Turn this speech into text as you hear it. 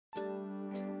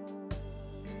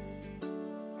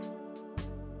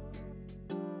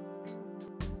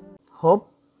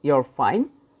Hope you're fine.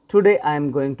 Today I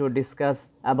am going to discuss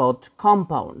about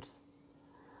compounds.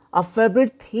 A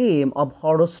favorite theme of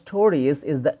horror stories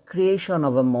is the creation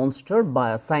of a monster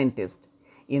by a scientist.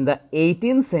 In the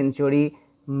 18th century,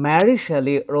 Mary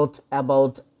Shelley wrote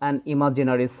about an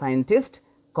imaginary scientist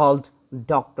called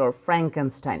Dr.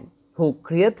 Frankenstein, who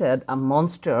created a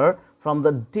monster from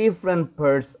the different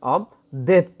parts of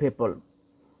dead people.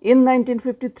 In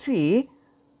 1953,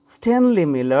 Stanley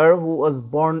Miller, who was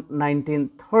born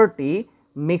 1930,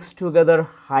 mixed together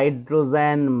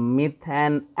hydrogen,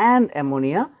 methane and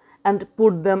ammonia and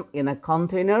put them in a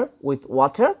container with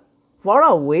water. For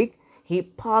a week, he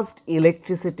passed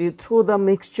electricity through the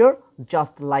mixture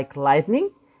just like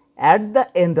lightning. At the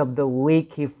end of the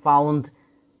week, he found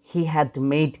he had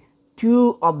made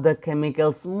two of the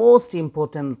chemicals most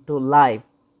important to life.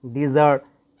 These are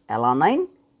alanine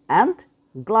and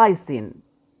glycine.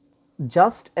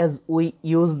 Just as we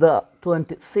use the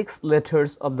 26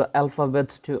 letters of the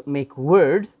alphabet to make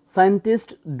words,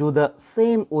 scientists do the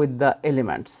same with the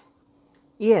elements.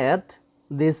 Yet,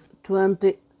 these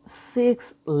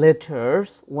 26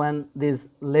 letters, when these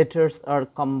letters are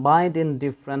combined in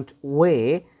different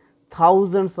way,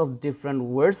 thousands of different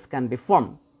words can be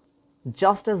formed.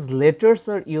 Just as letters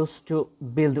are used to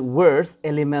build words,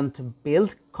 elements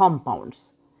build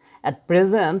compounds. At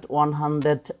present,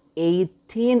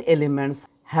 118 elements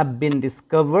have been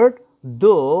discovered,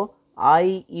 though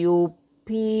IUPAC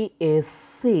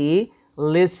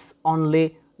lists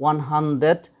only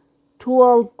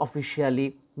 112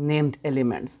 officially named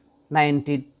elements.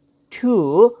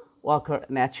 92 occur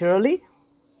naturally,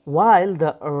 while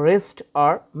the rest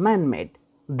are man-made.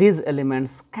 These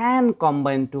elements can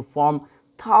combine to form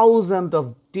thousands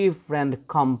of different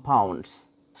compounds.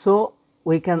 So,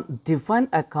 we can define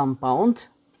a compound.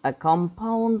 A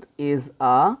compound is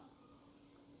a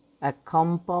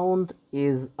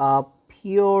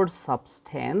pure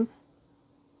substance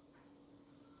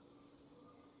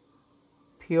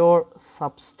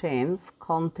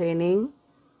containing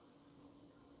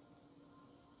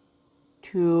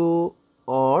two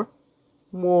or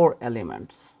more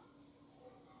elements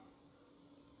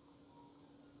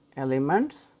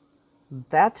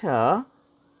that are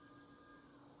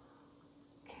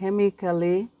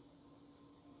chemically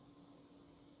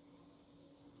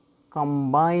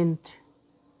combined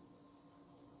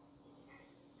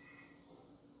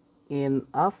in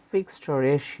a fixed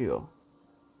ratio.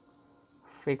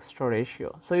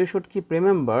 So, you should keep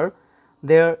remember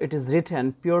there it is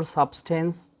written pure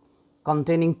substance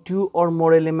containing two or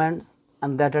more elements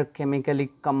and that are chemically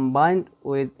combined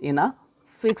with in a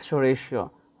fixed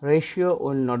ratio. Ratio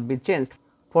will not be changed.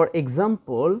 For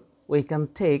example, we can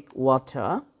take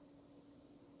water,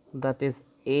 that is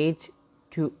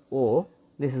H2O.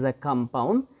 This is a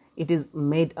compound. It is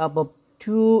made up of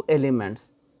two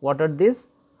elements. What are these?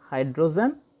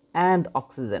 Hydrogen and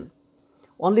oxygen.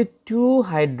 Only two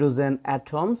hydrogen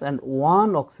atoms and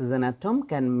one oxygen atom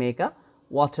can make a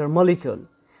water molecule.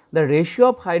 The ratio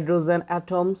of hydrogen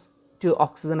atoms to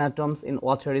oxygen atoms in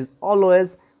water is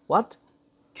always what?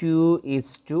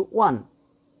 2:1.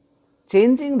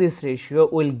 Changing this ratio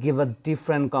will give a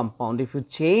different compound. If you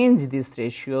change this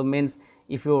ratio, means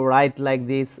if you write like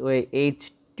this way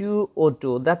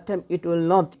H2O2, that time it will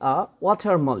not a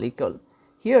water molecule.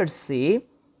 Here see,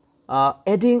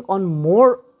 adding on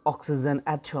more oxygen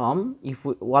atom, if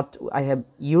what I have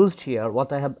used here,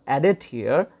 what I have added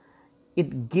here,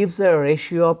 it gives a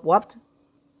ratio of what?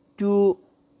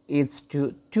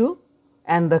 2:2,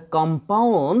 and the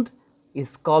compound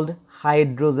is called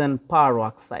hydrogen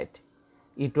peroxide.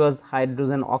 It was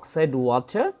hydrogen oxide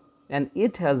water and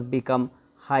it has become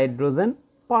hydrogen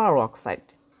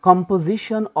peroxide.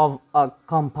 Composition of a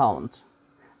compound.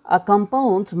 A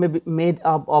compound may be made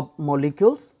up of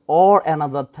molecules or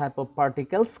another type of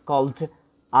particles called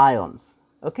ions.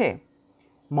 Okay.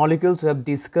 Molecules, we have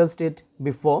discussed it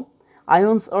before.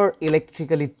 Ions are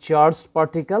electrically charged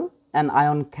particle. An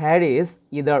ion carries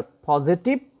either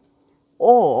positive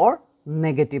or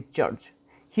negative charge.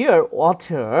 Here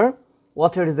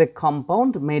water is a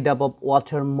compound made up of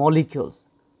water molecules.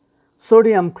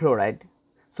 Sodium chloride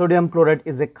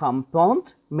is a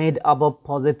compound made up of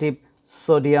positive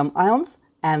sodium ions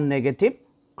and negative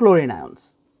chlorine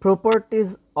ions.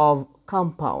 Properties of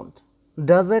compound.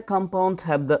 Does a compound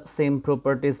have the same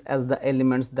properties as the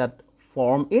elements that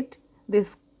form it?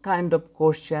 This kind of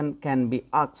question can be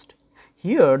asked.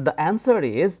 Here the answer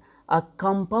is a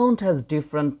compound has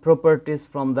different properties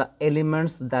from the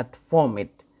elements that form it.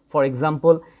 For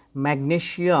example,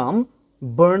 magnesium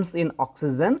burns in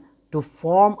oxygen to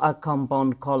form a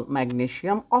compound called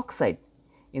magnesium oxide.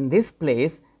 In this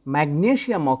place,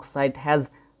 magnesium oxide has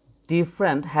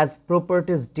different, has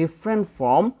properties different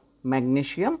from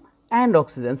magnesium and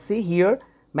oxygen. See here,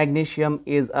 magnesium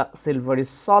is a silvery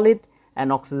solid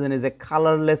and oxygen is a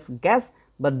colorless gas,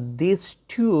 but these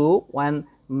two when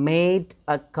made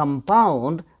a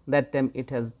compound, that time it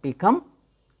has become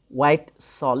white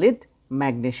solid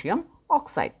magnesium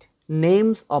oxide.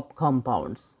 Names of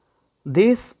compounds.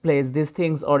 This place, these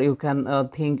things, or you can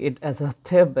think it as a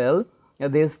table.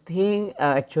 This thing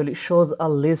actually shows a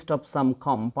list of some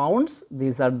compounds.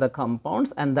 These are the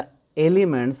compounds, and the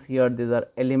elements here, these are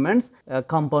elements.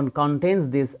 Compound contains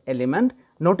this element.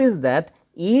 Notice that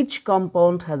each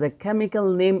compound has a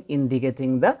chemical name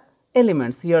indicating the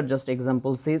elements. Here just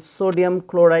example says sodium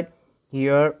chloride.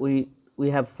 Here we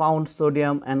have found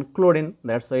sodium and chlorine,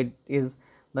 that's why it is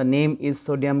the name is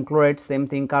sodium chloride. Same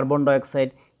thing carbon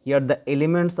dioxide. Here the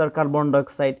elements are carbon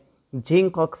dioxide.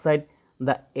 Zinc oxide,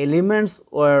 the elements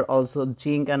were also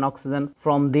zinc and oxygen.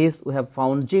 From this we have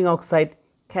found zinc oxide.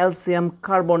 Calcium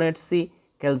carbonate, see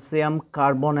calcium,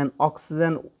 carbon and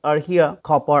oxygen are here.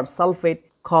 Copper sulfate,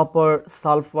 copper,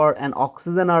 sulfur and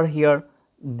oxygen are here.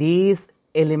 These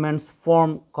elements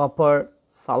form copper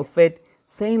sulfate.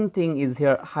 Same thing is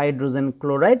here hydrogen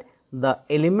chloride. The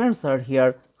elements are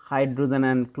here hydrogen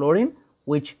and chlorine,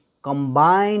 which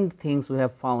combined things we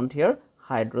have found here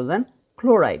hydrogen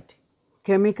chloride.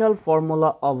 Chemical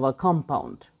formula of a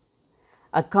compound.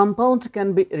 A compound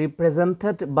can be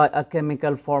represented by a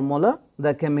chemical formula.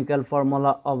 The chemical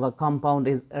formula of a compound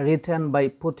is written by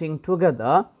putting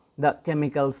together the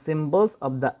chemical symbols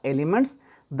of the elements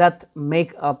that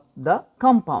make up the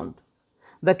compound.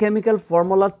 The chemical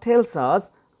formula tells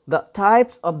us the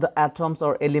types of the atoms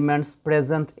or elements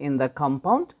present in the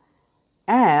compound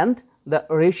and the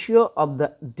ratio of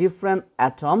the different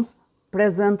atoms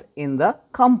present in the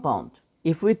compound.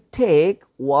 If we take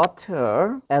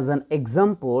water as an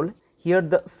example, here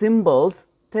the symbols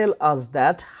tell us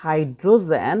that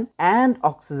hydrogen and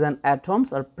oxygen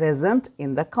atoms are present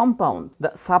in the compound.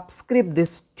 The subscript,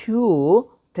 this 2,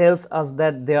 tells us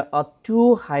that there are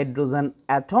 2 hydrogen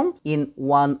atoms in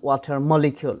one water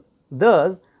molecule.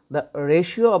 Thus, the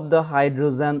ratio of the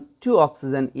hydrogen to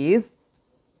oxygen is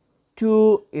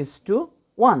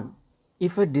 2:1.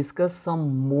 If I discuss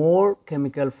some more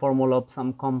chemical formula of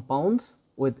some compounds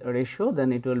with a ratio,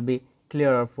 then it will be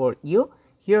clearer for you.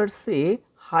 Here say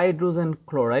hydrogen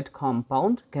chloride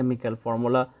compound, chemical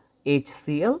formula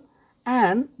HCl,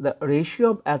 and the ratio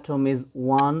of atom is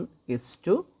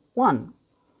 1:1.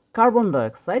 Carbon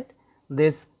dioxide,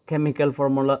 this chemical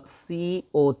formula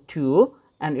CO2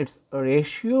 and its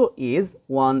ratio is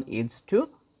 1:2.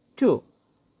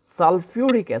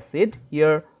 Sulfuric acid,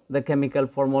 here the chemical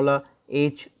formula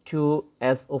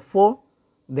H2SO4.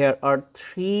 There are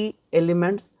 3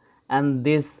 elements and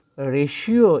this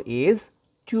ratio is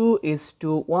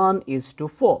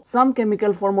 2:1:4. Some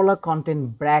chemical formula contain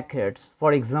brackets.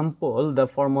 For example, the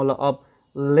formula of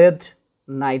lead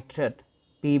nitrate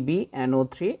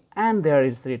PbNO3, and there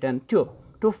is written 2.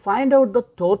 To find out the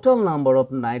total number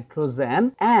of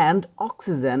nitrogen and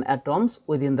oxygen atoms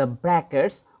within the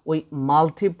brackets, we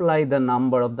multiply the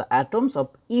number of the atoms of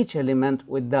each element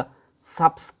with the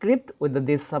subscript, with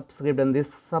this subscript and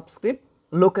this subscript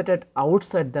located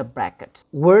outside the brackets.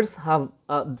 Words have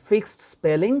a fixed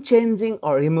spelling. Changing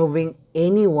or removing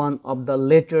any one of the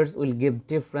letters will give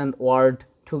different word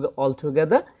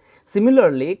altogether.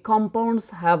 Similarly, compounds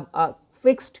have a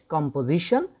fixed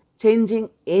composition. Changing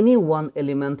any one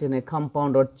element in a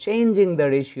compound or changing the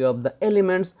ratio of the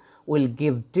elements will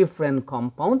give different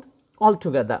compound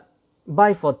altogether.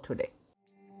 Bye for today.